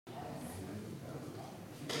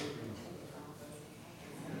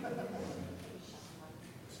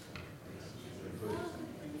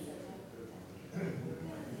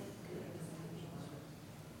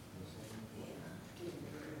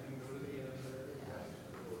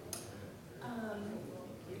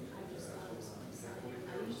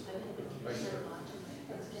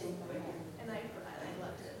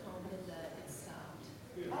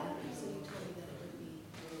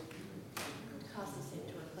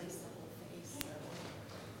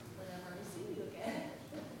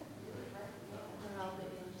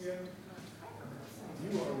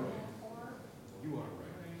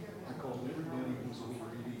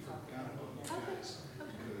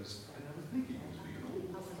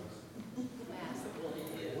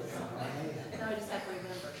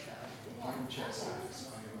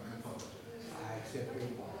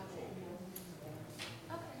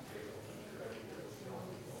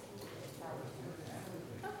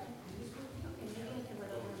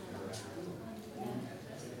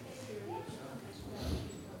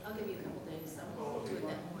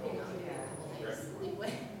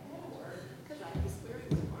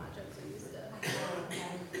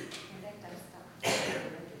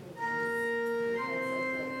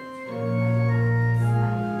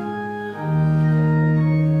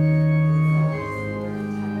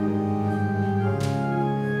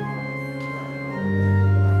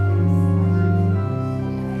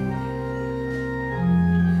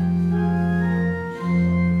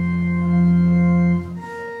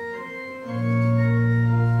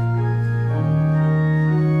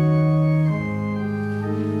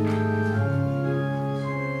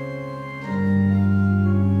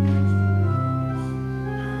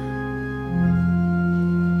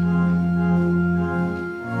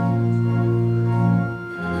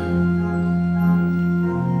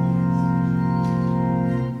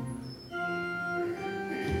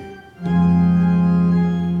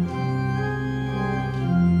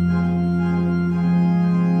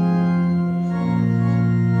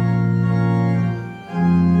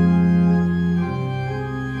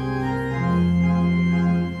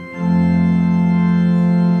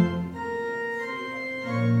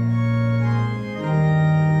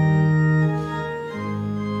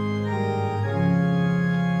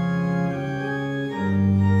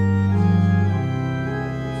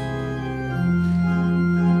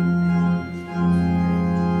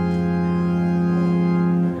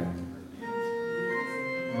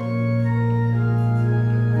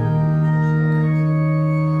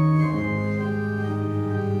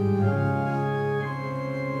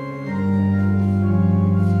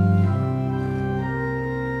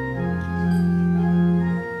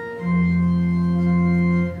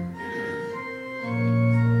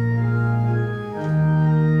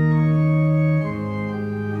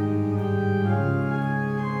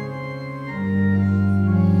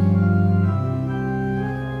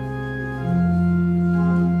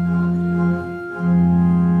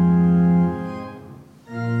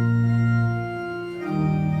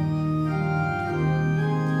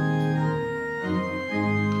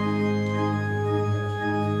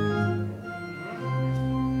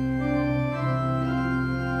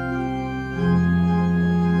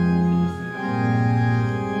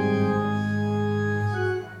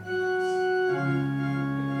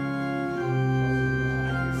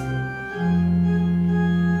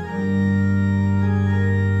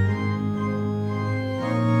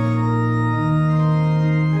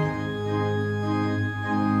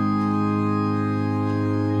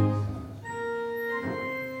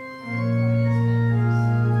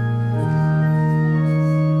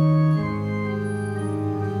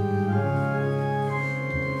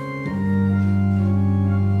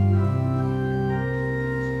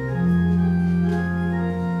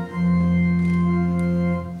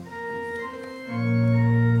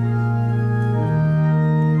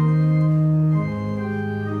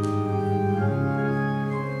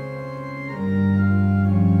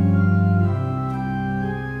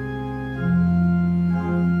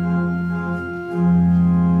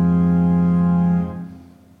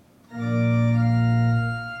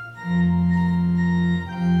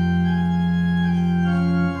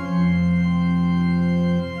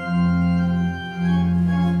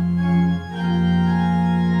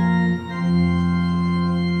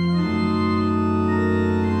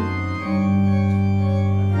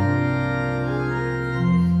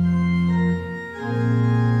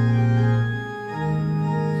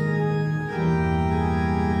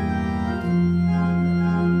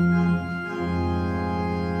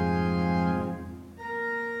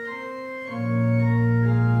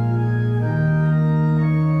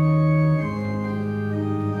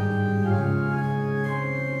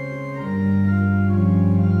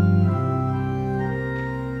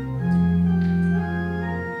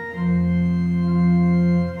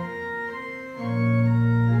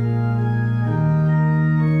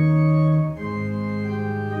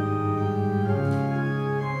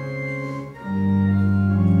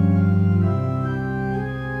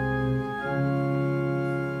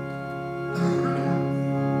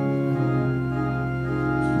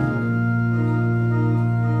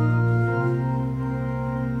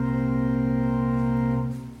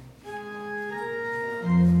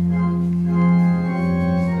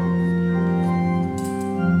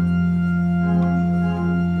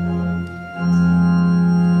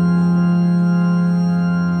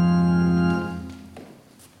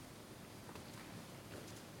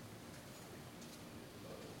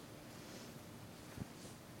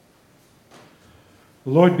The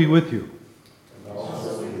Lord be with you. And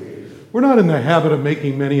also with you. We're not in the habit of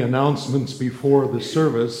making many announcements before the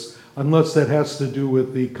service, unless that has to do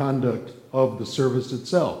with the conduct of the service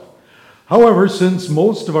itself. However, since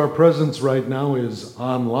most of our presence right now is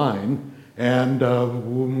online, and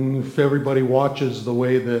if everybody watches the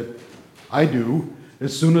way that I do,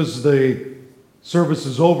 as soon as the service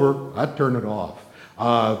is over, I turn it off.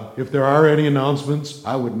 If there are any announcements,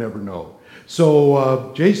 I would never know.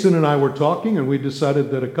 So Jason and I were talking, and we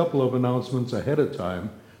decided that a couple of announcements ahead of time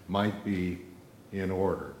might be in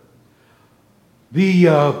order. The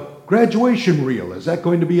graduation reel, is that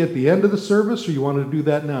going to be at the end of the service, or you want to do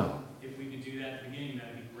that now? If we could do that at the beginning,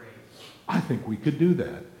 that'd be great. I think we could do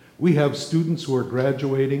that. We have students who are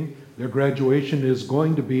graduating. Their graduation is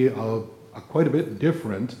going to be quite a bit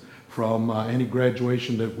different from any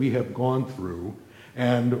graduation that we have gone through.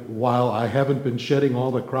 And while I haven't been shedding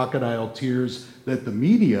all the crocodile tears that the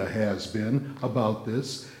media has been about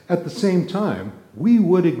this, at the same time, we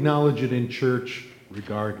would acknowledge it in church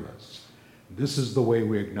regardless. This is the way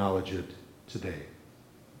we acknowledge it today.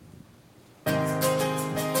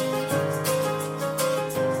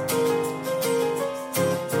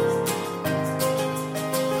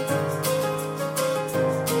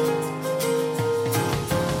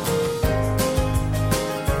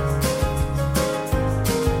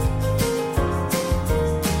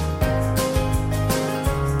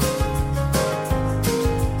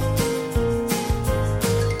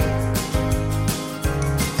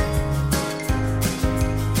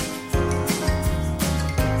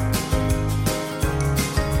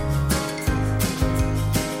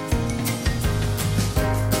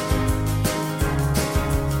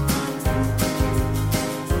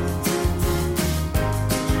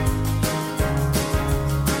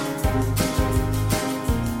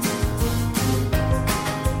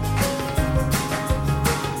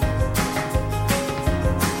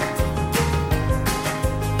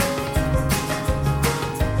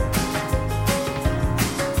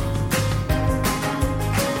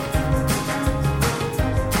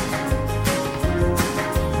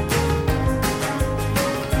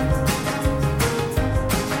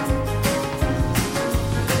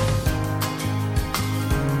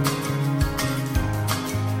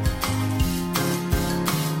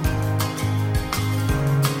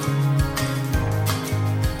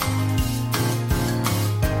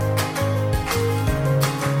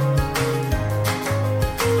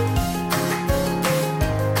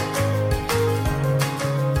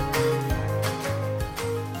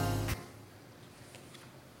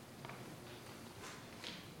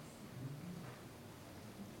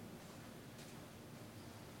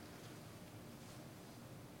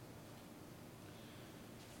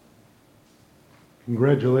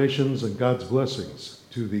 Congratulations and God's blessings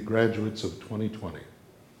to the graduates of 2020.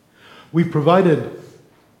 We provided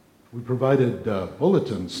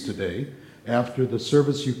bulletins today. After the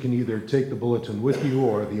service, you can either take the bulletin with you,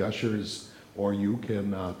 or the ushers or you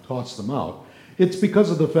can toss them out. It's because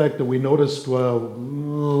of the fact that we noticed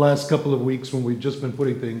last couple of weeks when we've just been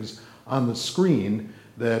putting things on the screen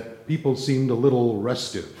that people seemed a little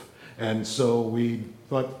restive. And so we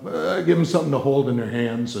thought, give them something to hold in their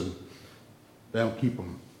hands, and that'll keep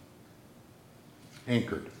them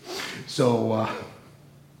anchored. So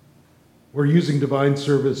we're using Divine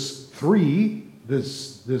Service 3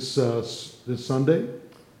 this Sunday.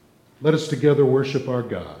 Let us together worship our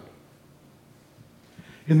God.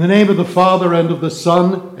 In the name of the Father, and of the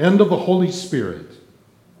Son, and of the Holy Spirit.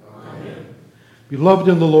 Amen. Beloved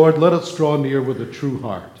in the Lord, let us draw near with a true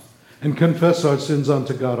heart and confess our sins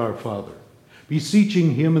unto God our Father,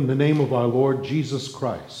 beseeching him in the name of our Lord Jesus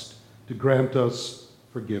Christ to grant us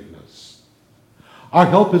forgiveness. Our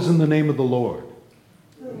help is in the name of the Lord.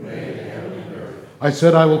 Who made heaven and earth. I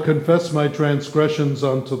said, I will confess my transgressions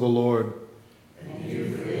unto the Lord. And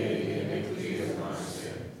you forgave the iniquity of my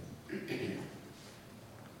sin.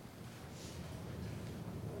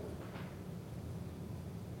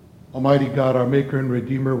 Almighty God, our Maker and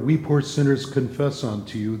Redeemer, we poor sinners confess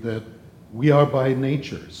unto you that we are by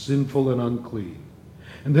nature sinful and unclean,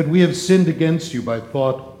 and that we have sinned against you by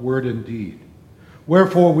thought, word, and deed.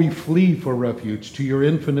 Wherefore we flee for refuge to your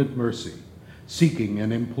infinite mercy, seeking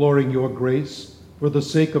and imploring your grace for the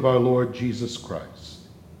sake of our Lord Jesus Christ.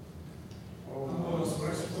 O most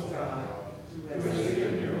merciful God, who has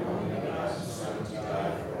given your only begotten Son to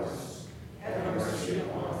die for us, have mercy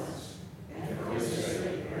upon us, and for his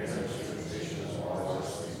sake grant us the remission of all our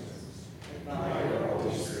sins. And by your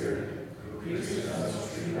Holy Spirit, increase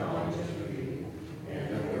us true knowledge of you,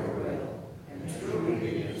 and of your will, and true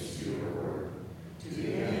obedience to your word, to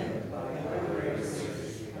the end, by thy grace,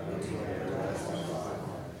 come to everlasting life,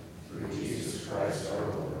 through Jesus Christ our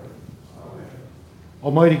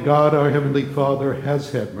Almighty God, our Heavenly Father,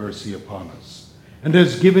 has had mercy upon us and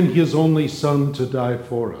has given his only Son to die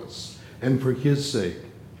for us, and for his sake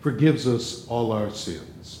forgives us all our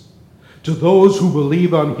sins. To those who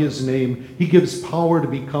believe on his name, he gives power to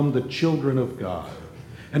become the children of God,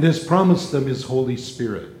 and has promised them his Holy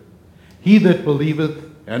Spirit. He that believeth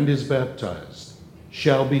and is baptized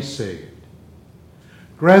shall be saved.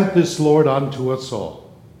 Grant this, Lord, unto us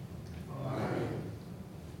all. Amen.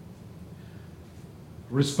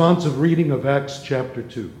 Responsive reading of Acts chapter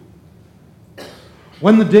 2.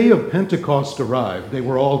 When the day of Pentecost arrived, they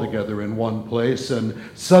were all together in one place, and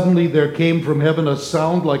suddenly there came from heaven a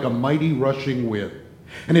sound like a mighty rushing wind,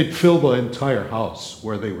 and it filled the entire house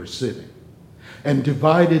where they were sitting. And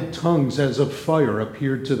divided tongues as of fire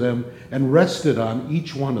appeared to them and rested on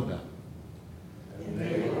each one of them. And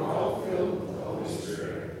they were all filled with the Holy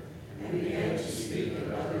Spirit and began to speak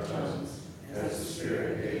in other tongues as the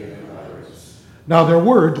Spirit gave them utterance. Now there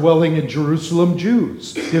were dwelling in Jerusalem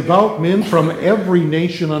Jews, devout men from every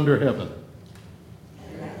nation under heaven.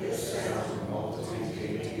 And at this sound the multitude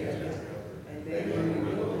came together, and they were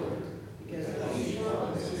bewildered, because each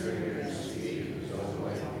one was hearing them speak in his own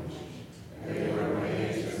language. And they were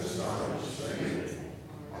amazed and astonished, saying,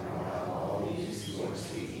 how all these who are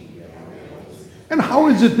speaking together. And how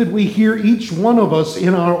is it that we hear each one of us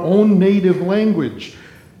in our own native language?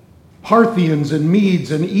 Parthians and Medes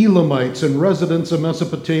and Elamites and residents of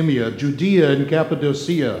Mesopotamia, Judea and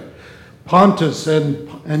Cappadocia, Pontus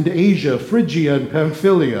and Asia, Phrygia and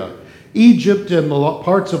Pamphylia, Egypt and the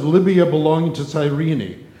parts of Libya belonging to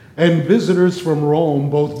Cyrene, and visitors from Rome,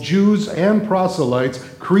 both Jews and proselytes,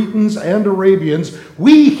 Cretans and Arabians,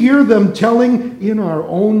 we hear them telling in our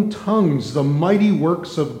own tongues the mighty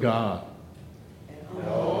works of God. And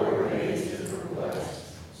all were amazed and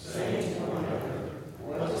perplexed, saying to one another,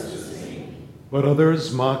 what does this mean? But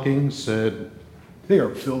others, mocking, said, they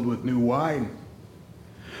are filled with new wine.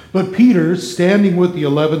 But Peter, standing with the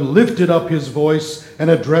 11, lifted up his voice and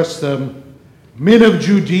addressed them, men of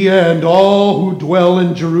Judea and all who dwell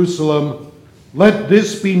in Jerusalem, let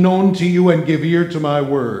this be known to you and give ear to my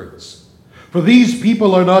words. For these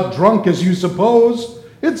people are not drunk as you suppose,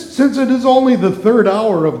 since it is only the third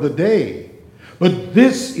hour of the day. But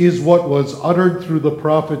this is what was uttered through the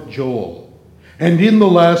prophet Joel. And in the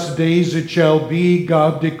last days it shall be,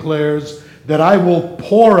 God declares, that I will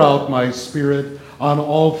pour out my Spirit on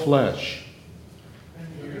all flesh.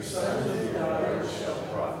 And your sons and daughters shall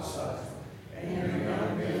prophesy, and your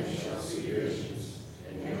young men shall see visions,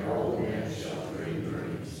 and your old men shall dream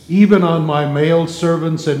dreams. Even on my male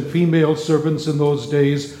servants and female servants in those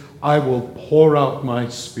days I will pour out my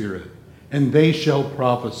Spirit, and they shall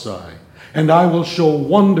prophesy. And I will show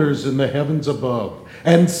wonders in the heavens above,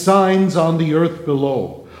 and signs on the earth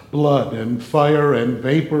below, blood and fire and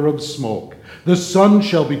vapor of smoke. The sun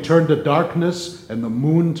shall be turned to darkness, and the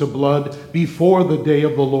moon to blood, before the day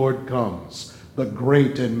of the Lord comes, the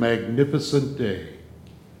great and magnificent day.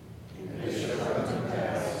 And it shall come to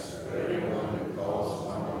pass that everyone who calls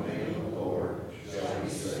upon the name of the Lord shall be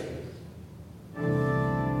saved.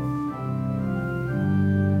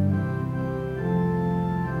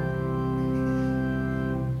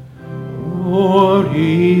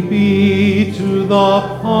 Glory be to the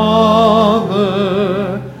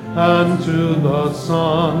Father, and to the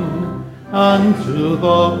Son, and to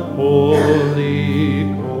the Holy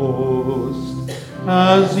Ghost,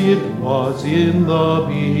 as it was in the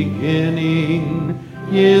beginning,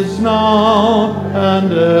 is now,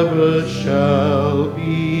 and ever shall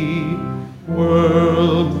be,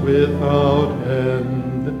 world without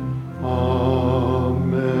end.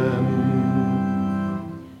 Amen.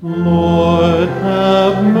 Lord,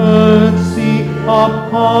 have mercy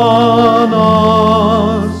upon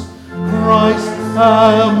us. Christ,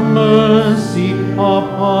 have mercy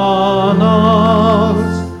upon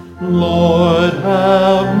us. Lord,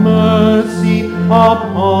 have mercy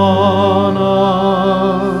upon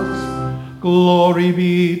us. Glory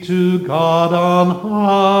be to God on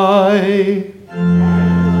high.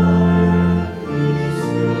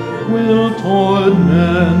 Will toward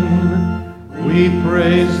men. We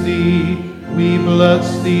praise thee, we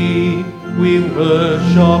bless thee, we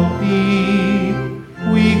worship thee,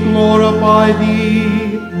 we glorify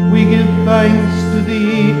thee, we give thanks to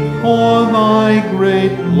thee for thy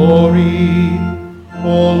great glory.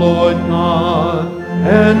 O Lord God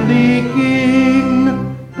and the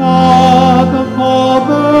King, God the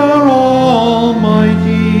Father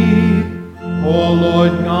Almighty, O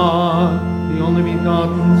Lord God, the only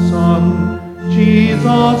begotten Son,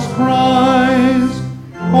 Jesus Christ,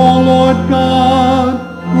 O Lord God,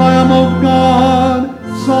 Lamb of God,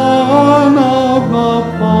 Son of the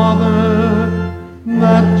Father,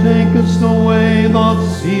 takest away the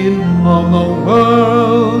sin of the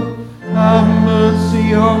world, have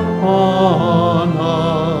mercy upon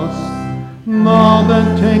us. Thou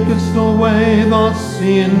that takest away the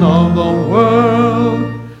sin of the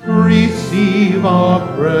world, receive our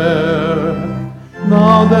prayer.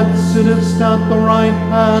 Thou that sittest at the right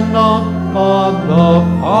hand of God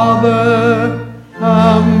the Father,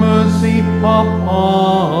 have mercy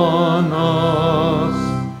upon us.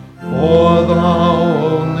 For thou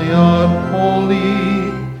only art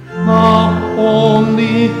holy, thou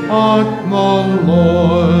only art the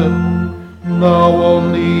Lord, thou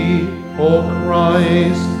only, O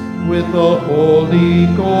Christ, with the Holy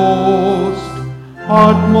Ghost,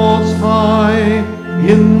 art most high,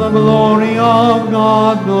 in the glory of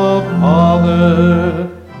God the Father.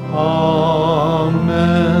 Amen.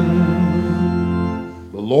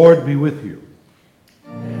 The Lord be with you.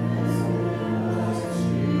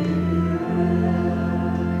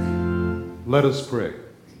 Let us pray.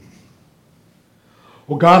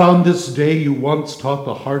 O God, on this day you once taught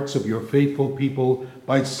the hearts of your faithful people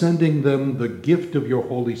by sending them the gift of your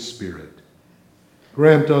Holy Spirit.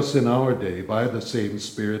 Grant us in our day, by the same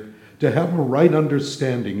Spirit, to have a right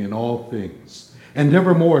understanding in all things, and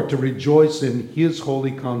evermore to rejoice in his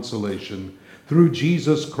holy consolation, through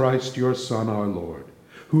Jesus Christ, your Son, our Lord,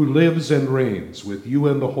 who lives and reigns with you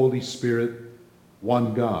and the Holy Spirit,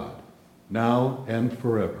 one God, now and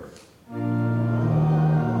forever.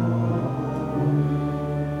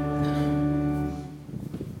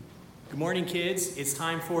 Good morning, kids. It's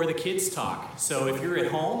time for the Kids Talk. So if you're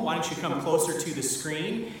at home, why don't you come closer to the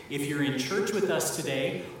screen? If you're in church with us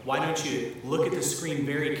today, why don't you look at the screen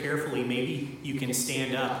very carefully? Maybe you can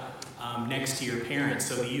stand up next to your parents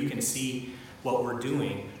so that you can see what we're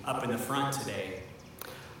doing up in the front today.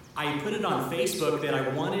 I put it on Facebook that I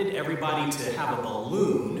wanted everybody to have a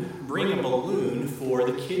balloon, bring a balloon for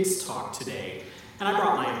the Kids Talk today. And I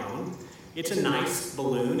brought my own. It's a nice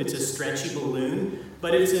balloon. It's a stretchy balloon,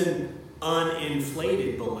 but it's an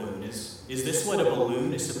uninflated balloon. Is this what a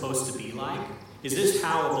balloon is supposed to be like? Is this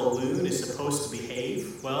how a balloon is supposed to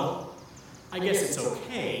behave? Well, I guess it's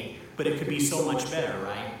okay, but it could be so much better,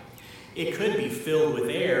 right? It could be filled with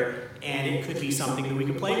air, and it could be something that we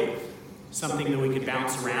could play with, something that we could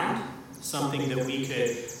bounce around, something that we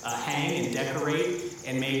could hang and decorate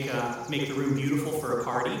and make the room beautiful for a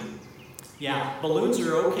party. Yeah, balloons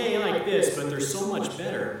are okay like this, but they're so much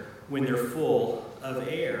better when they're full of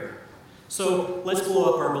air. So let's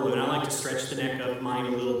blow up our balloon. I like to stretch the neck of mine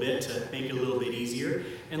a little bit to make it a little bit easier.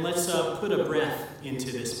 And let's put a breath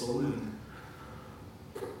into this balloon.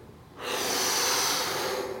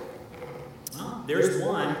 Well, there's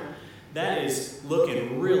one. That is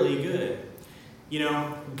looking really good. You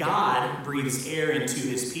know, God breathes air into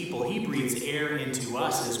his people. He breathes air into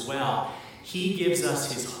us as well. He gives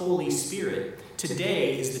us his Holy Spirit.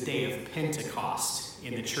 Today is the day of Pentecost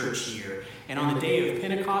in the church year. And on the day of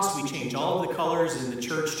Pentecost, we change all of the colors in the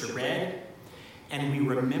church to red. And we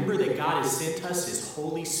remember that God has sent us his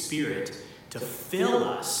Holy Spirit to fill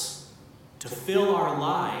us, to fill our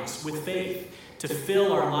lives with faith, to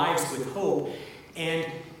fill our lives with hope, and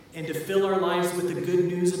to fill our lives with the good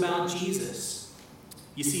news about Jesus.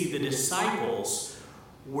 You see, the disciples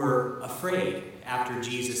were afraid after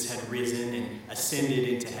Jesus had risen and ascended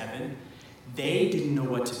into heaven. They didn't know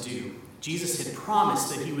what to do. Jesus had promised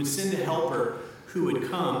that he would send a helper who would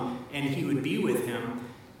come and he would be with them,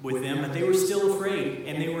 but they were still afraid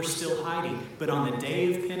and they were still hiding. But on the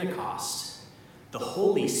day of Pentecost, the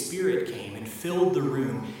Holy Spirit came and filled the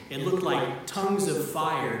room. It looked like tongues of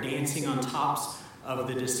fire dancing on tops of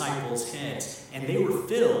the disciples' heads, and they were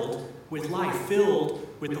filled with life, filled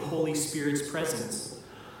with the Holy Spirit's presence.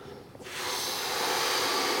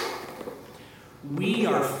 We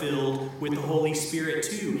are filled with the Holy Spirit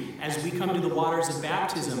too, as we come to the waters of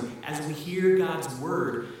baptism, as we hear God's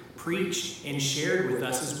word preached and shared with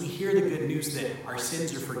us, as we hear the good news that our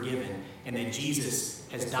sins are forgiven and that Jesus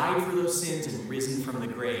has died for those sins and risen from the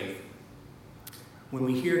grave. When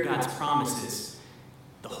we hear God's promises,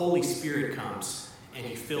 the Holy Spirit comes and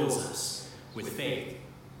he fills us with faith.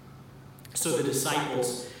 So the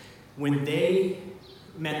disciples, when they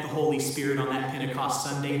met the Holy Spirit on that Pentecost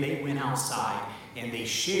Sunday, they went outside and they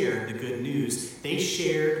shared the good news. They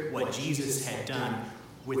shared what Jesus had done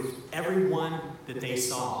with everyone that they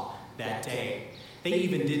saw that day. They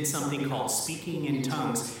even did something called speaking in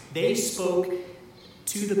tongues. They spoke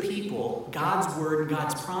to the people God's word,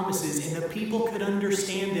 God's promises, and the people could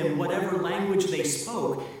understand them. Whatever language they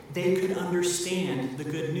spoke, they could understand the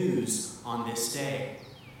good news on this day.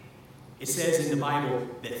 It says in the Bible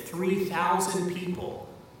that 3,000 people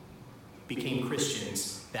became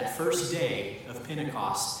Christians that first day of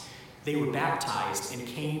Pentecost. They were baptized and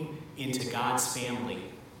came into God's family.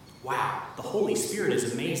 Wow, the Holy Spirit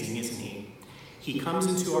is amazing, isn't he? He comes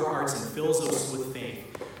into our hearts and fills us with faith.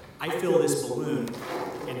 I fill this balloon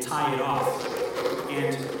and tie it off,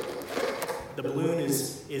 and the balloon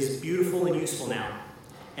is beautiful and useful now.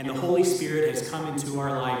 And the Holy Spirit has come into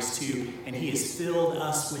our lives too, and he has filled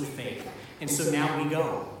us with faith. And so now we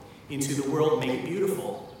go into the world, make it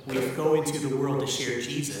beautiful. We go into the world to share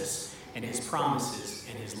Jesus and his promises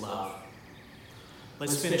and his love.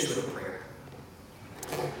 Let's finish with a prayer.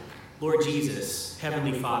 Lord Jesus,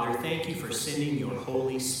 Heavenly Father, thank you for sending your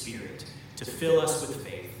Holy Spirit to fill us with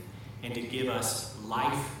faith and to give us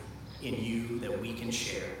life in you that we can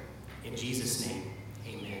share. In Jesus' name,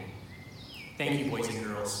 amen. Thank you, boys and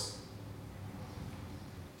girls.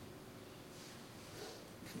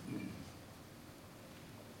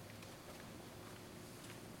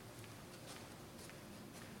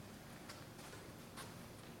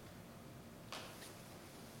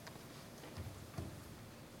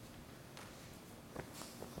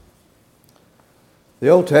 The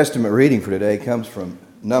Old Testament reading for today comes from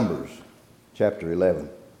Numbers, chapter 11.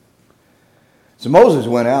 So Moses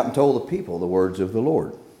went out and told the people the words of the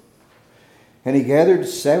Lord. And he gathered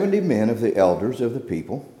 70 men of the elders of the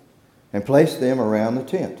people and placed them around the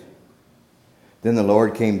tent. Then the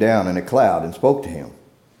Lord came down in a cloud and spoke to him,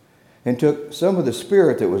 and took some of the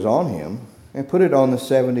Spirit that was on him and put it on the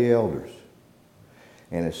 70 elders.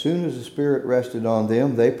 And as soon as the Spirit rested on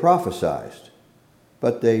them, they prophesied,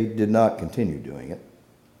 but they did not continue doing it.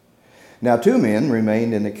 Now 2 men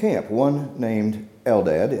remained in the camp, one named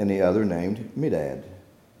Eldad and the other named Medad,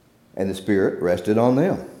 and the Spirit rested on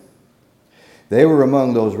them. They were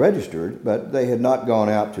among those registered, but they had not gone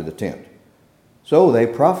out to the tent. So they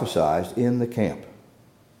prophesied in the camp.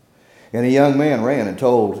 And a young man ran and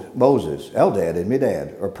told Moses, Eldad and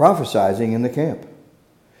Medad are prophesying in the camp.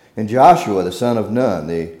 And Joshua, the son of Nun,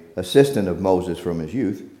 the assistant of Moses from his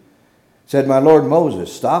youth, said, My lord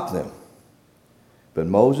Moses, stop them. But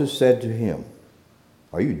Moses said to him,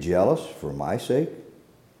 Are you jealous for my sake?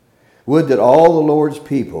 Would that all the Lord's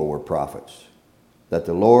people were prophets, that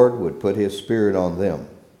the Lord would put his Spirit on them.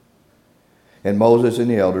 And Moses and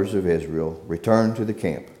the elders of Israel returned to the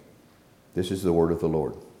camp. This is the word of the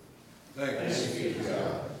Lord. Thanks be to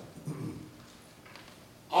God.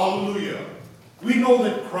 Hallelujah. We know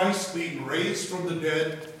that Christ, being raised from the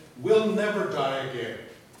dead, will never die again.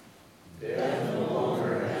 Death no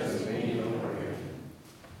longer has dominion over him.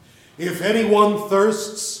 If anyone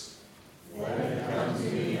thirsts, let him come to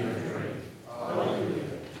me and drink. Hallelujah.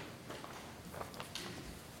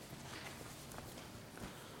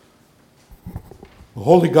 The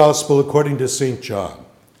Holy Gospel according to St. John,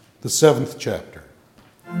 the 7th chapter.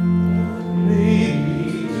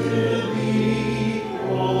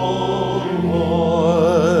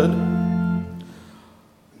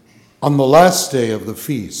 On the last day of the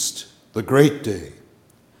feast, the great day,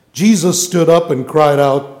 Jesus stood up and cried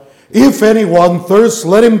out, If anyone thirsts,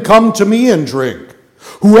 let him come to me and drink.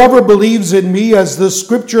 Whoever believes in me, as the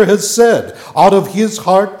scripture has said, out of his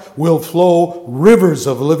heart will flow rivers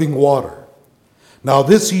of living water. Now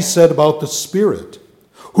this he said about the Spirit,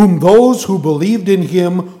 whom those who believed in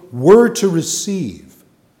him were to receive.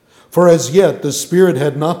 For as yet the Spirit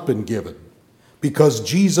had not been given, because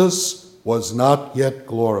Jesus was not yet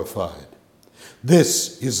glorified.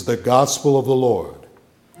 This is the gospel of the Lord.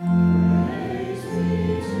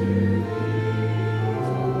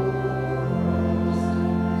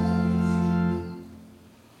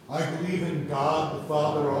 I believe in God, the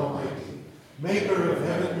Father Almighty, maker of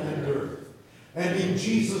heaven and earth, and in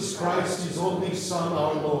Jesus Christ, his only Son,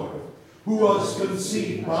 our Lord, who was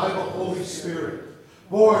conceived by the Holy Spirit,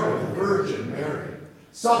 born of the Virgin Mary,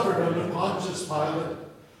 suffered under Pontius Pilate,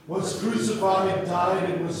 was crucified, died,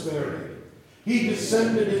 and was buried. He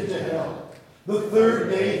descended into hell. The third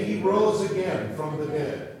day he rose again from the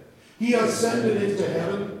dead. He ascended into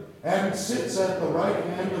heaven and sits at the right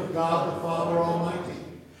hand of God the Father Almighty.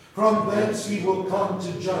 From thence he will come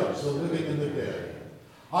to judge the living and the dead.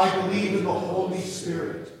 I believe in the Holy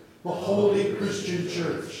Spirit, the holy Christian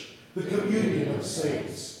church, the communion of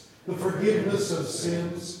saints, the forgiveness of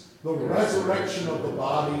sins, the resurrection of the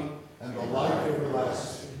body, and the life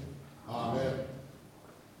everlasting. Amen.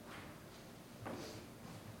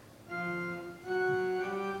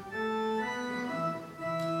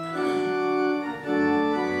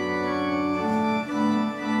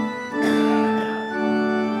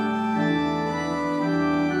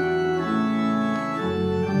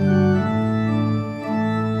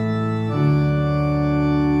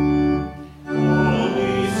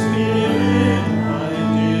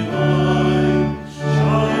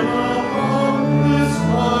 Shine upon this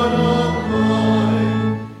heart.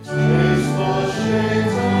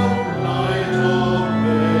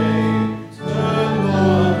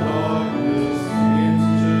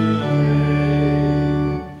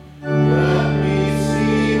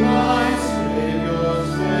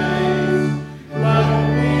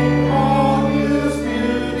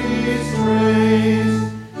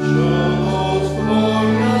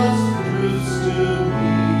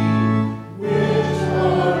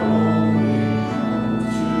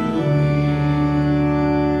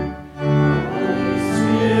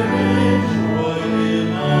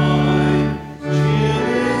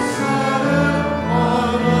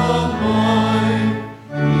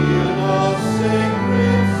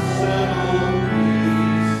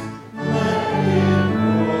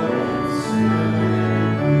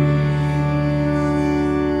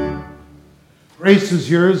 Grace is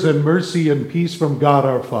yours and mercy and peace from God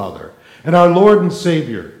our Father and our Lord and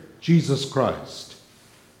Savior, Jesus Christ.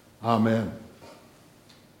 Amen.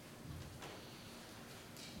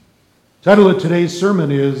 The title of today's sermon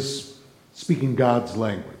is Speaking God's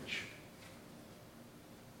Language.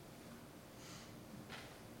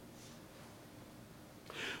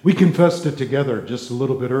 We confessed it together just a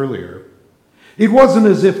little bit earlier. It wasn't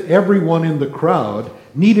as if everyone in the crowd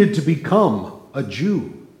needed to become a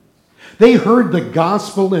Jew. They heard the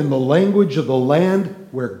gospel in the language of the land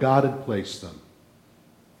where God had placed them.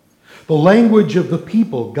 The language of the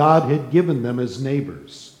people God had given them as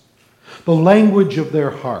neighbors. The language of their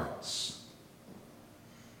hearts,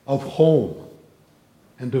 of home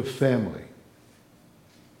and of family.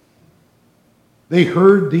 They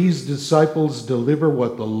heard these disciples deliver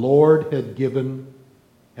what the Lord had given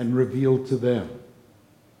and revealed to them.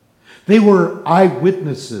 They were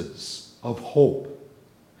eyewitnesses of hope,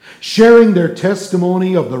 sharing their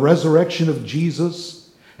testimony of the resurrection of Jesus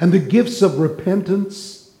and the gifts of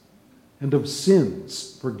repentance and of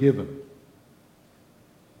sins forgiven.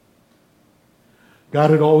 God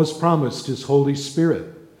had always promised His Holy Spirit,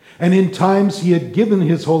 and in times He had given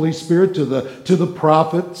His Holy Spirit to the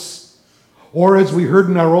prophets, or as we heard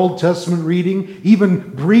in our Old Testament reading,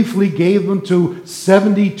 even briefly gave them to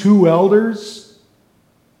 72 elders.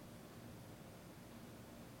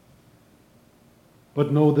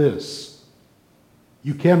 But know this,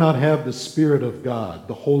 you cannot have the Spirit of God,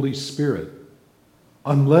 the Holy Spirit,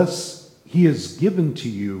 unless He is given to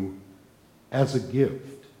you as a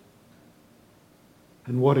gift.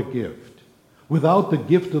 And what a gift. Without the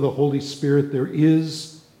gift of the Holy Spirit, there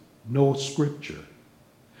is no Scripture.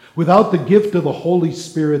 Without the gift of the Holy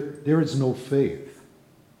Spirit, there is no faith.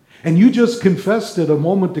 And you just confessed it a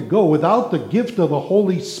moment ago. Without the gift of the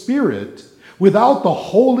Holy Spirit, without the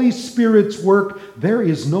Holy Spirit's work, there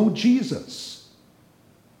is no Jesus.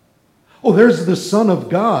 Oh, there's the Son of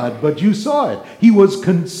God, but you saw it. He was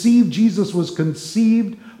conceived, Jesus was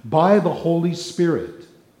conceived by the Holy Spirit.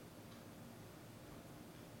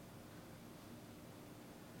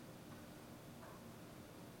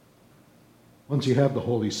 Once you have the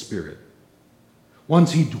Holy Spirit,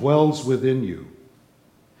 once He dwells within you,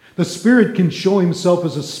 the Spirit can show Himself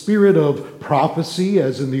as a spirit of prophecy,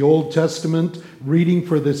 as in the Old Testament reading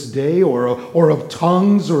for this day, or of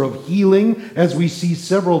tongues, or of healing, as we see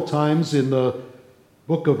several times in the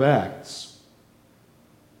book of Acts.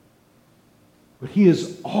 But He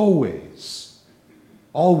is always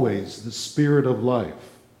the Spirit of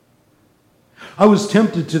life. I was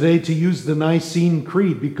tempted today to use the Nicene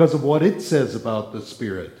Creed because of what it says about the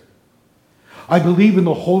Spirit. I believe in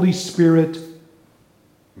the Holy Spirit.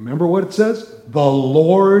 Remember what it says? The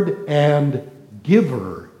Lord and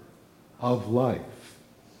giver of life.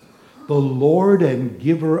 The Lord and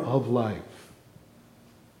giver of life.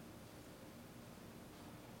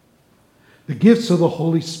 The gifts of the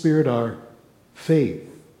Holy Spirit are faith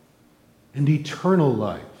and eternal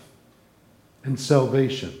life and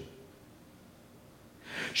salvation.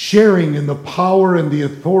 Sharing in the power and the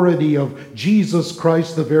authority of Jesus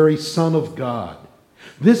Christ, the very Son of God.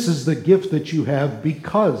 This is the gift that you have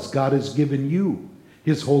because God has given you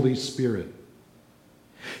His Holy Spirit.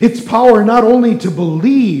 It's power not only to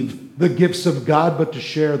believe the gifts of God, but to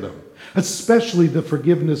share them, especially the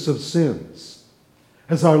forgiveness of sins.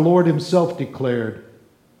 As our Lord Himself declared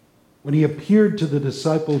when He appeared to the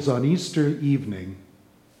disciples on Easter evening,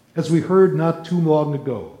 as we heard not too long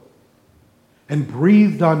ago, and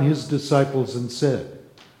breathed on His disciples and said,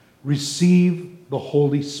 "Receive the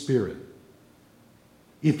Holy Spirit.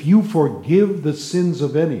 If you forgive the sins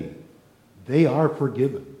of any, they are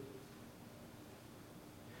forgiven.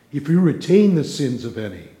 If you retain the sins of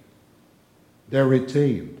any, they're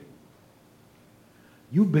retained."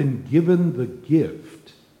 You've been given the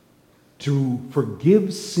gift to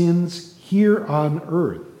forgive sins here on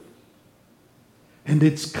earth, and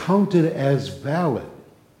it's counted as valid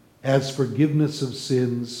as forgiveness of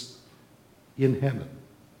sins in heaven.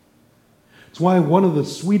 It's why one of the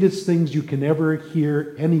sweetest things you can ever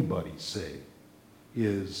hear anybody say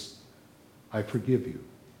is, "I forgive you."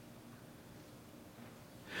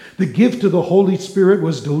 The gift of the Holy Spirit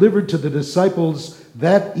was delivered to the disciples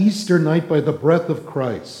that Easter night by the breath of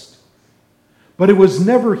Christ. But it was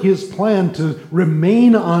never His plan to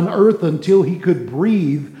remain on earth until He could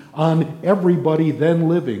breathe on everybody then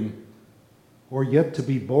living or yet to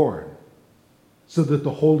be born, so that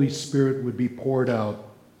the Holy Spirit would be poured out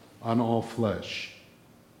on all flesh.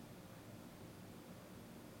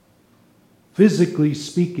 Physically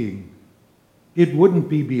speaking, it wouldn't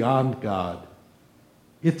be beyond God.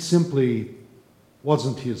 It simply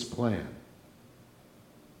wasn't His plan.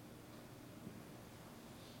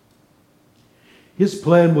 His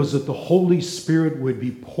plan was that the Holy Spirit would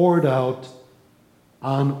be poured out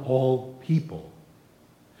on all people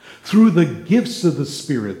through the gifts of the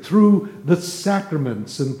Spirit, through the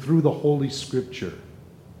sacraments, and through the Holy Scripture.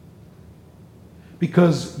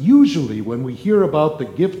 Because usually when we hear about the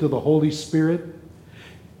gift of the Holy Spirit,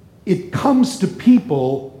 it comes to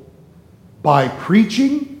people by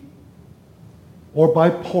preaching or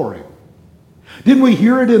by pouring. Didn't we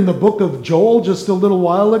hear it in the book of Joel just a little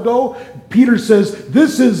while ago? Peter says,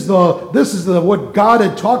 this is what God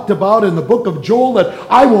had talked about in the book of Joel, that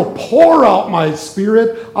I will pour out my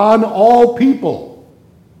Spirit on all people.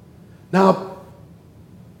 Now,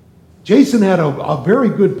 Jason had a very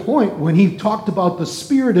good point when he talked about the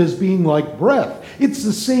Spirit as being like breath. It's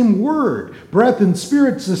the same word. Breath and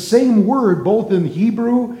Spirit's the same word, both in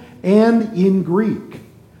Hebrew and in Greek.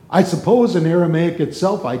 I suppose in Aramaic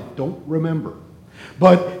itself, I don't remember.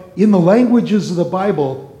 But in the languages of the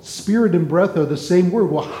Bible, spirit and breath are the same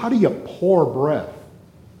word. Well, how do you pour breath?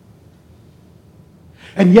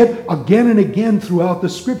 And yet, again and again throughout the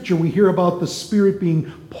Scripture, we hear about the Spirit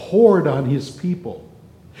being poured on His people.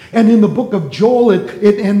 And in the book of Joel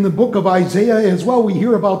and the book of Isaiah as well, we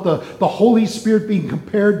hear about the Holy Spirit being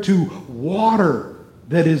compared to water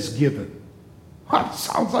that is given. That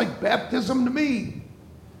sounds like baptism to me.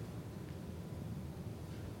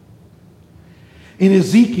 In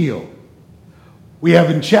Ezekiel, we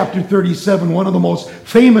have in chapter 37 one of the most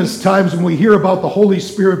famous times when we hear about the Holy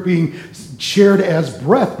Spirit being shared as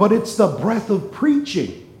breath, but it's the breath of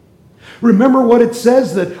preaching. Remember what it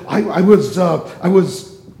says, that I was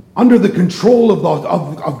under the control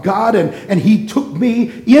of God, and He took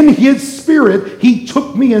me in His Spirit. He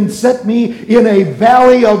took me and set me in a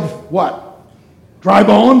valley of what? Dry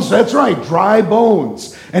bones? That's right, dry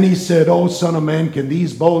bones. And He said, "Oh, Son of Man, can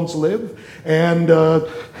these bones live?" And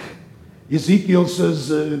Ezekiel says,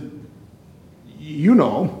 you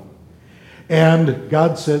know. And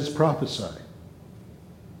God says, prophesy.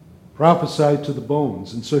 Prophesy to the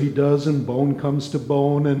bones. And so He does, and bone comes to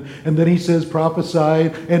bone. And then He says,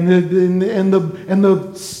 prophesy. And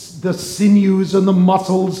the sinews and the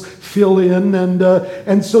muscles fill in.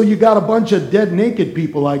 And so you got a bunch of dead, naked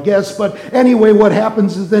people, I guess. But anyway, what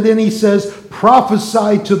happens is that then He says,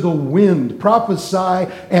 prophesy to the wind.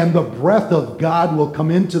 Prophesy, and the breath of God will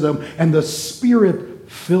come into them. And the Spirit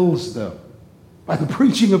fills them. By the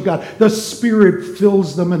preaching of God, the Spirit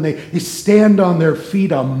fills them, and they stand on their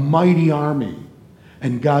feet, a mighty army.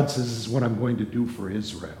 And God says, this is what I'm going to do for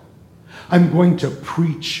Israel. I'm going to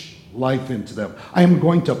preach life into them. I am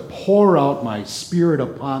going to pour out my Spirit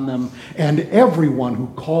upon them, and everyone who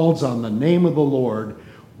calls on the name of the Lord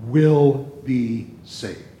will be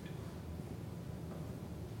saved.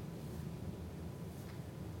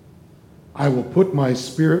 I will put my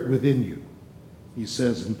Spirit within you, He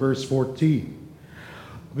says in verse 14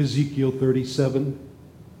 of Ezekiel 37,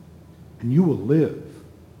 and you will live,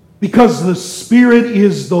 because the Spirit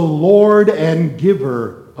is the Lord and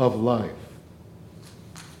giver of life.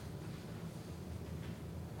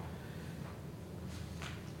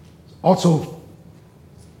 Also,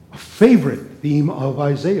 a favorite theme of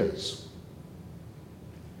Isaiah's.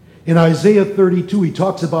 In Isaiah 32, he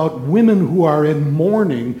talks about women who are in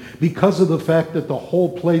mourning because of the fact that the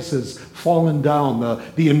whole place has fallen down.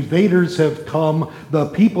 The invaders have come, the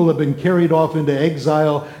people have been carried off into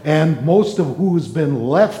exile, and most of who's been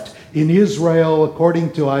left in Israel,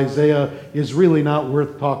 according to Isaiah, is really not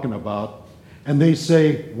worth talking about. And they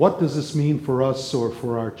say, what does this mean for us or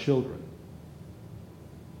for our children?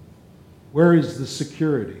 Where is the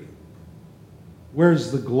security?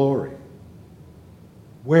 Where's the glory?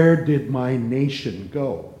 Where did my nation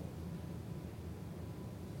go?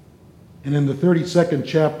 And in the 32nd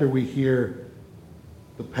chapter we hear,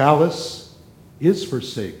 the palace is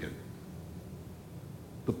forsaken,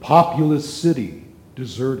 the populous city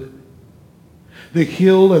deserted. The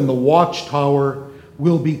hill and the watchtower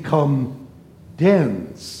will become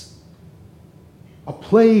dens, a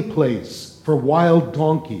play place for wild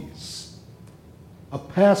donkeys, a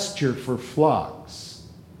pasture for flocks,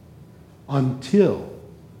 until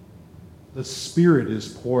the Spirit is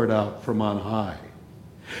poured out from on high.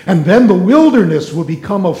 And then the wilderness will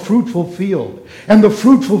become a fruitful field, and the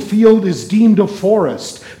fruitful field is deemed a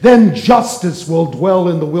forest. Then justice will dwell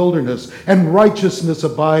in the wilderness, and righteousness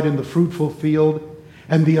abide in the fruitful field.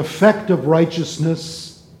 And the effect of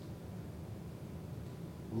righteousness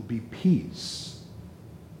will be peace.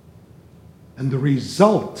 And the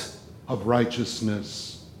result of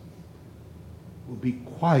righteousness will be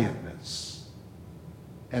quietness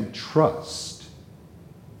and trust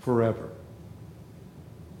forever.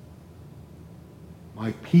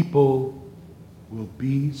 My people will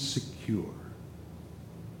be secure.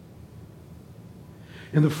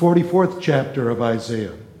 in the 44th chapter of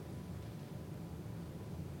Isaiah,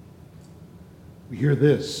 we hear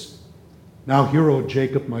this. Now hear, O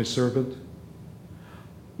Jacob, my servant,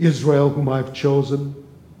 Israel, whom I've chosen.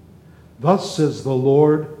 Thus says the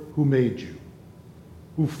Lord who made you,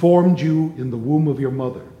 who formed you in the womb of your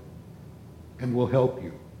mother, and will help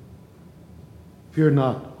you. Fear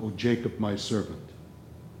not, O Jacob, my servant,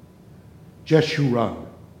 Jeshurun,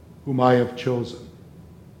 whom I have chosen.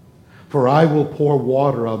 For I will pour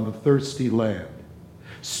water on the thirsty land,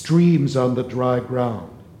 streams on the dry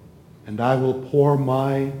ground, and I will pour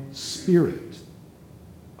my Spirit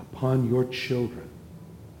upon your children,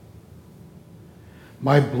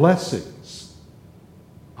 my blessings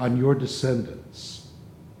on your descendants.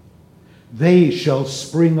 They shall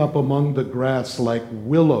spring up among the grass like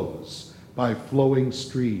willows by flowing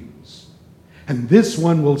streams. And this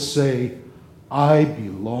one will say, I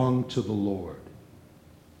belong to the Lord.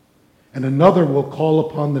 And another will call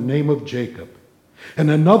upon the name of Jacob, and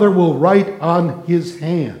another will write on his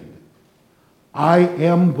hand, I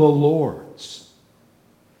am the Lord's,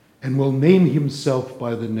 and will name himself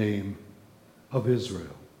by the name of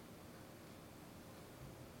Israel.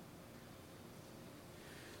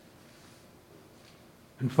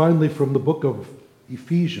 And finally, from the book of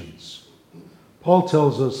Ephesians, Paul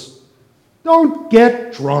tells us, don't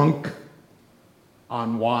get drunk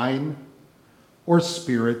on wine or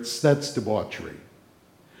spirits, that's debauchery.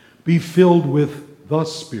 Be filled with the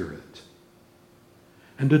Spirit,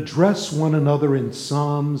 and address one another in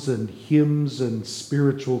psalms and hymns and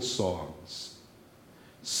spiritual songs,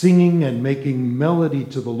 singing and making melody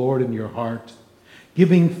to the Lord in your heart,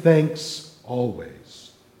 giving thanks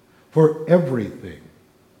always for everything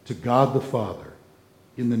to God the Father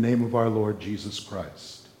in the name of our Lord Jesus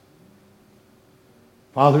Christ.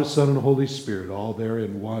 Father, Son, and Holy Spirit, all there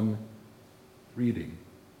in one reading,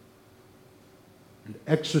 and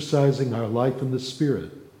exercising our life in the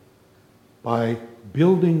Spirit by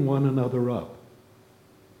building one another up,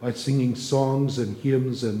 by singing songs and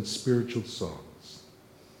hymns and spiritual songs.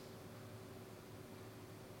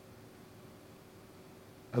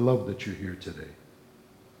 I love that you're here today.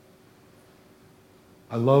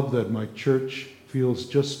 I love that my church feels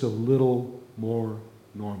just a little more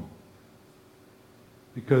normal,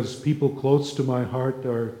 because people close to my heart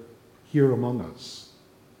are here among us.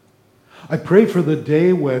 I pray for the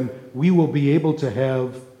day when we will be able to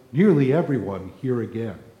have nearly everyone here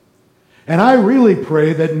again. And I really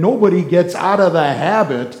pray that nobody gets out of the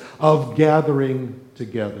habit of gathering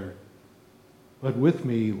together, but with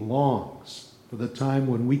me longs for the time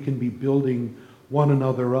when we can be building one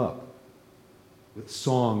another up with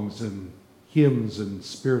songs and hymns and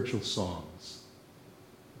spiritual songs.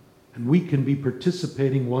 And we can be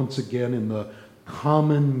participating once again in the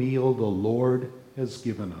common meal the Lord has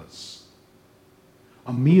given us.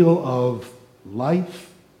 A meal of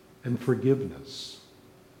life and forgiveness.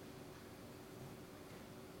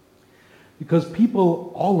 Because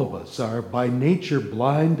people, all of us, are by nature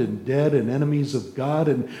blind and dead and enemies of God,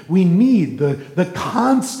 and we need the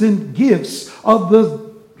constant gifts of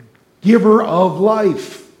the giver of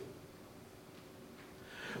life.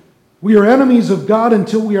 We are enemies of God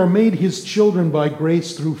until we are made his children by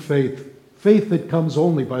grace through faith. Faith that comes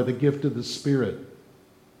only by the gift of the Spirit.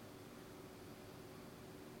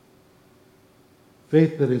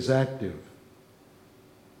 Faith that is active.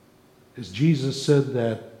 As Jesus said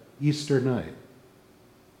that Easter night,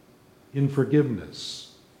 in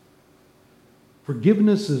forgiveness.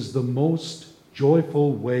 Forgiveness is the most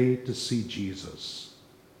joyful way to see Jesus.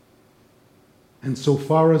 And so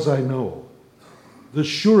far as I know, the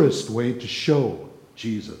surest way to show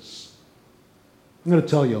Jesus. I'm going to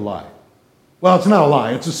tell you a lie. Well, it's not a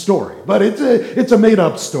lie, it's a story. But it's a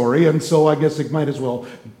made-up story, and so I guess it might as well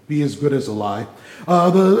be as good as a lie.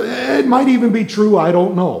 It might even be true, I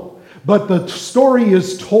don't know. But the story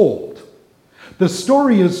is told. The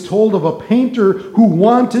story is told of a painter who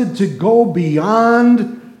wanted to go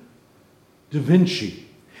beyond Da Vinci.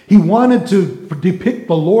 He wanted to depict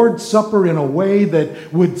the Lord's Supper in a way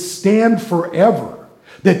that would stand forever.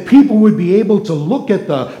 That people would be able to look at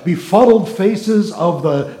the befuddled faces of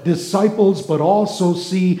the disciples, but also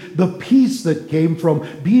see the peace that came from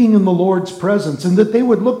being in the Lord's presence. And that they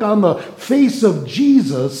would look on the face of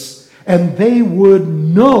Jesus and they would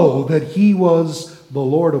know that he was the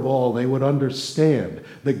Lord of all. They would understand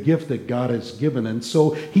the gift that God has given. And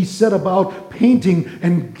so he set about painting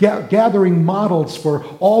and gathering models for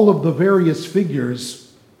all of the various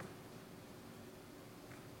figures.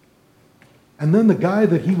 And then the guy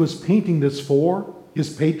that he was painting this for,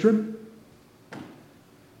 his patron,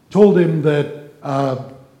 told him that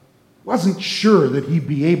Wasn't sure that he'd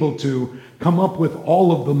be able to come up with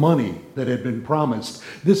all of the money that had been promised.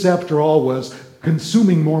 This, after all, was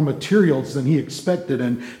consuming more materials than he expected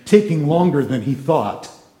and taking longer than he thought.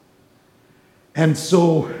 And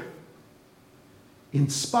so, in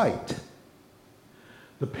spite,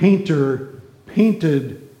 the painter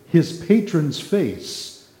painted his patron's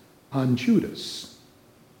face on Judas.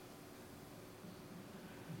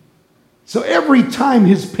 So every time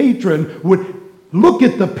his patron would look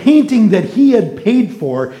at the painting that he had paid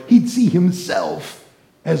for, he'd see himself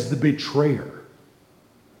as the betrayer.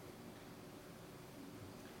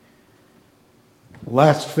 The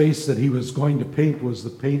last face that he was going to paint was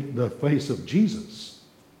the face of Jesus.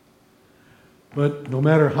 But no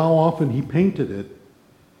matter how often he painted it,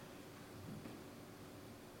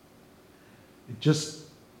 it just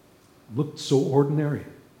looked so ordinary.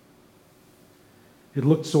 It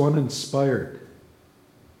looked so uninspired.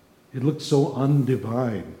 It looked so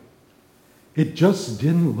undivine. It just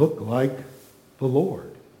didn't look like the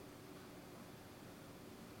Lord.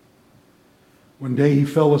 One day he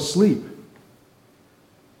fell asleep,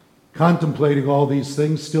 contemplating all these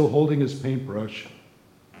things, still holding his paintbrush.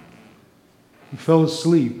 He fell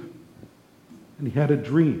asleep, and he had a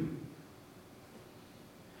dream.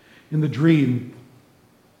 In the dream,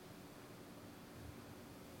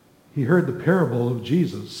 he heard the parable of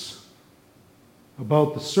Jesus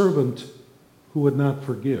about the servant who would not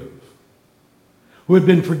forgive, who had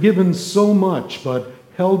been forgiven so much but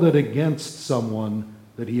held it against someone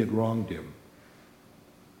that he had wronged him.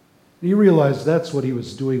 And he realized that's what he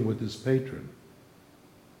was doing with his patron.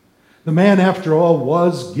 The man, after all,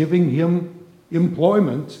 was giving him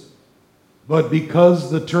employment, but because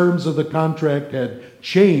the terms of the contract had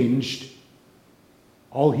changed,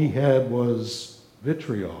 all he had was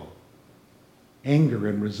vitriol, anger,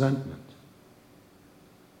 and resentment.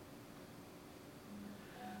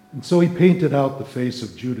 And so he painted out the face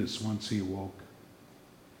of Judas once he awoke.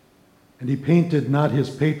 And he painted not his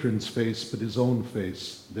patron's face, but his own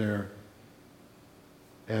face there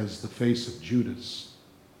as the face of Judas.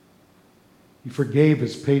 He forgave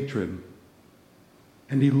his patron,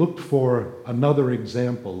 and he looked for another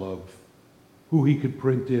example of who he could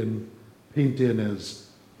paint in as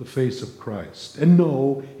the face of Christ. And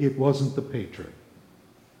no, it wasn't the patron.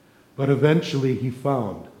 But eventually he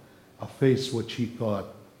found a face which he thought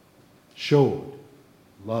showed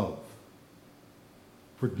love,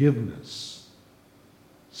 forgiveness,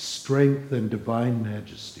 strength, and divine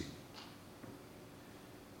majesty.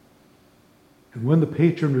 And when the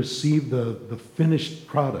patron received the finished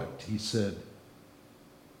product, he said,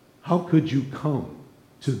 "How could you come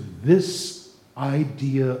to this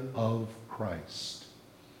idea of Christ?"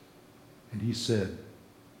 And he said,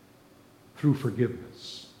 "Through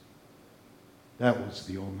forgiveness. That was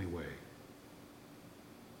the only way."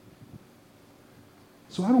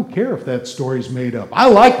 So I don't care if that story's made up. I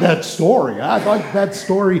like that story. I like that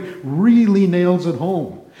story really nails it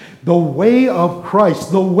home. The way of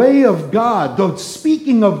Christ, the way of God, the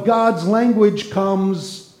speaking of God's language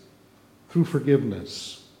comes through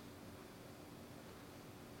forgiveness.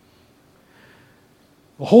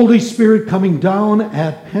 The Holy Spirit coming down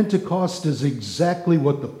at Pentecost is exactly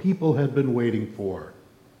what the people had been waiting for.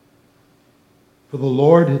 For the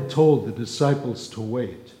Lord had told the disciples to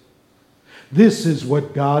wait. This is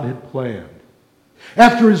what God had planned.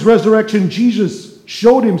 After his resurrection, Jesus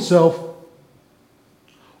showed himself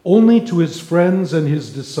only to his friends and his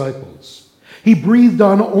disciples. He breathed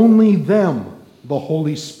on only them the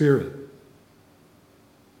Holy Spirit.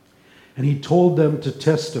 And he told them to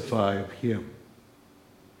testify of him.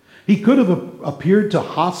 He could have appeared to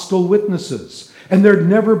hostile witnesses, and there'd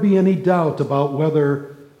never be any doubt about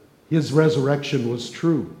whether his resurrection was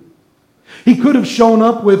true. He could have shown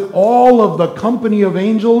up with all of the company of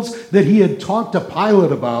angels that he had talked to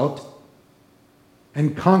Pilate about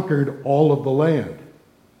and conquered all of the land.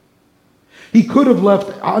 He could have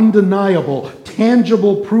left undeniable,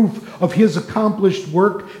 tangible proof of his accomplished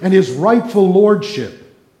work and his rightful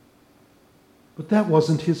lordship. But that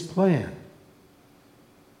wasn't his plan.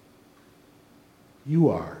 You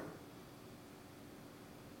are.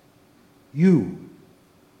 You,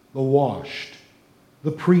 the washed,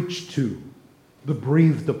 the preached to, the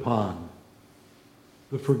breathed upon,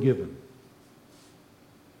 the forgiven.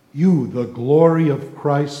 You, the glory of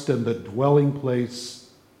Christ and the dwelling place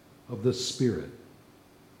of the Spirit.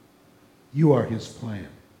 You are his plan.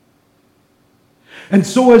 And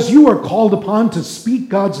so as you are called upon to speak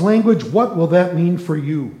God's language, what will that mean for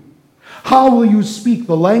you? How will you speak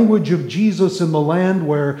the language of Jesus in the land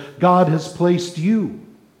where God has placed you?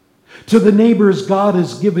 To the neighbors God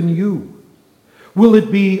has given you? Will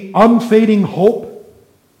it be unfading hope?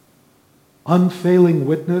 unfailing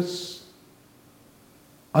witness,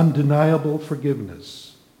 undeniable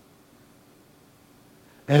forgiveness.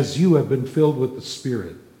 As you have been filled with the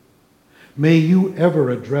Spirit, may you ever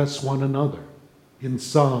address one another in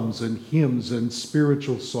psalms and hymns and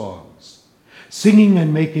spiritual songs, singing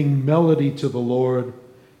and making melody to the Lord,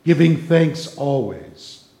 giving thanks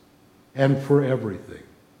always and for everything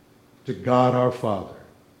to God our Father.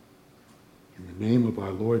 In the name of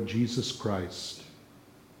our Lord Jesus Christ.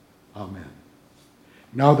 Amen.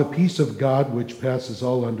 Now the peace of God, which passes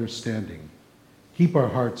all understanding, keep our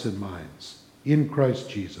hearts and minds in Christ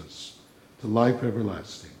Jesus to life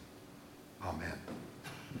everlasting. Amen.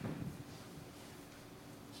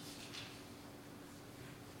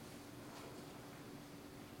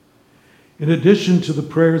 In addition to the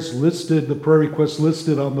prayer requests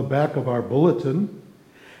listed on the back of our bulletin,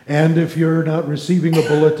 and if you're not receiving a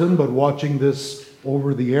bulletin but watching this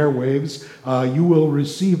over the airwaves, you will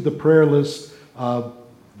receive the prayer list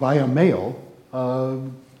via mail,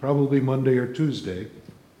 probably Monday or Tuesday.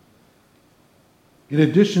 In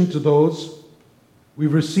addition to those,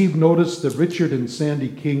 we've received notice that Richard and Sandy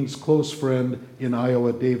King's close friend in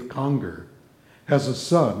Iowa, Dave Conger, has a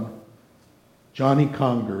son, Johnny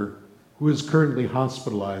Conger, who is currently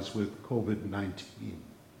hospitalized with COVID-19.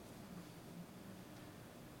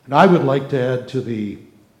 And I would like to add to the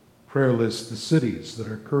prayer list the cities that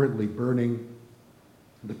are currently burning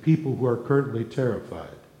and the people who are currently terrified.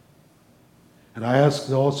 And I ask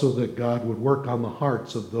also that God would work on the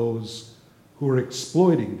hearts of those who are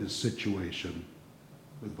exploiting this situation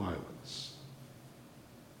with violence.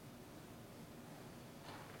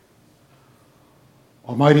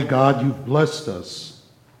 Almighty God, you've blessed us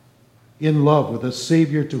in love with a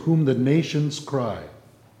Savior to whom the nations cry,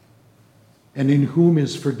 and in whom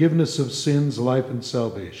is forgiveness of sins, life, and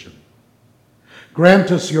salvation.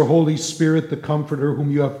 Grant us your Holy Spirit, the Comforter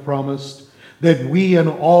whom you have promised, that we and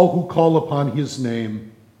all who call upon his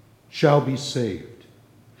name shall be saved.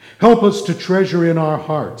 Help us to treasure in our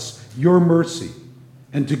hearts your mercy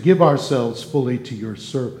and to give ourselves fully to your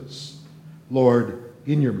service. Lord,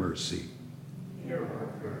 in your mercy.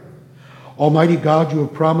 Almighty God, you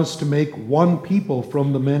have promised to make one people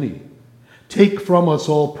from the many. Take from us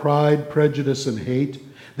all pride, prejudice, and hate,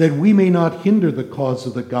 that we may not hinder the cause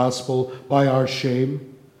of the gospel by our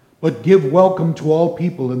shame, but give welcome to all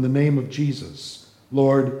people in the name of Jesus.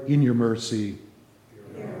 Lord, in your mercy.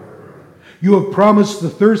 You have promised the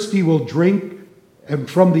thirsty will drink, and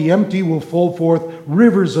from the empty will flow forth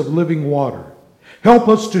rivers of living water. Help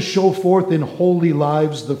us to show forth in holy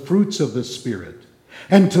lives the fruits of the Spirit,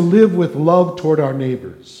 and to live with love toward our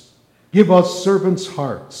neighbors. Give us servants'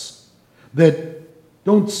 hearts that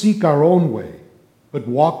don't seek our own way, but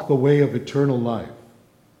walk the way of eternal life.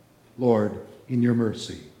 Lord, in your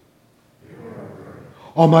mercy.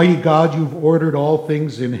 Almighty God, you've ordered all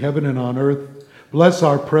things in heaven and on earth. Bless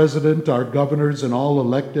our president, our governors, and all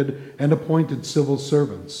elected and appointed civil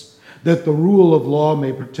servants, that the rule of law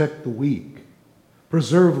may protect the weak,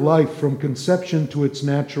 preserve life from conception to its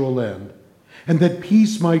natural end, and that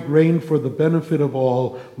peace might reign for the benefit of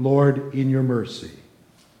all. Lord, in your mercy.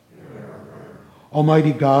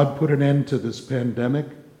 Almighty God, put an end to this pandemic.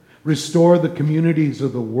 Restore the communities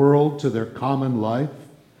of the world to their common life.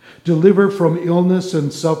 Deliver from illness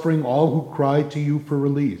and suffering all who cry to you for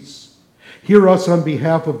release. Hear us on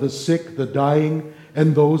behalf of the sick, the dying,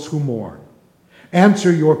 and those who mourn.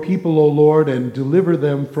 Answer your people, O Lord, and deliver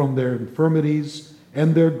them from their infirmities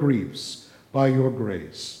and their griefs by your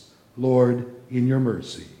grace. Lord, in your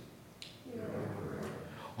mercy.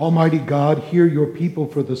 Almighty God, hear your people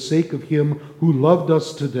for the sake of him who loved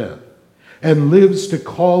us to death and lives to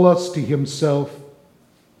call us to himself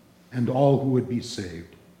and all who would be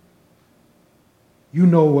saved. You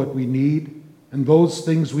know what we need and those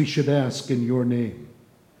things we should ask in your name.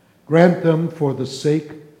 Grant them for the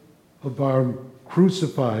sake of our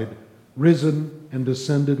crucified, risen, and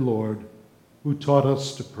ascended Lord, who taught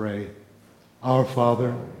us to pray, Our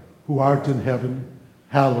Father, who art in heaven,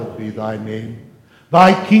 hallowed be thy name.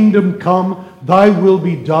 Thy kingdom come, thy will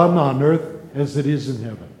be done on earth as it is in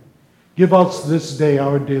heaven. Give us this day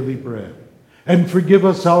our daily bread, and forgive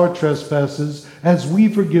us our trespasses as we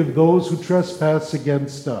forgive those who trespass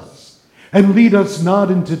against us. And lead us not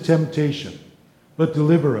into temptation, but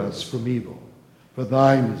deliver us from evil. For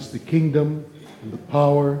thine is the kingdom, and the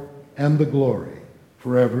power, and the glory,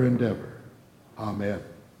 forever and ever. Amen.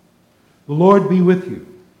 The Lord be with you.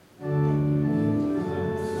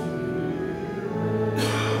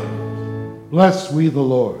 Bless we the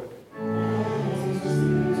Lord.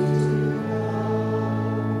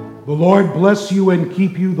 The Lord bless you and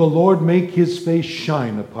keep you. The Lord make his face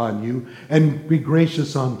shine upon you and be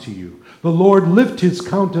gracious unto you. The Lord lift his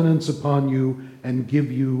countenance upon you and give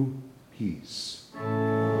you peace.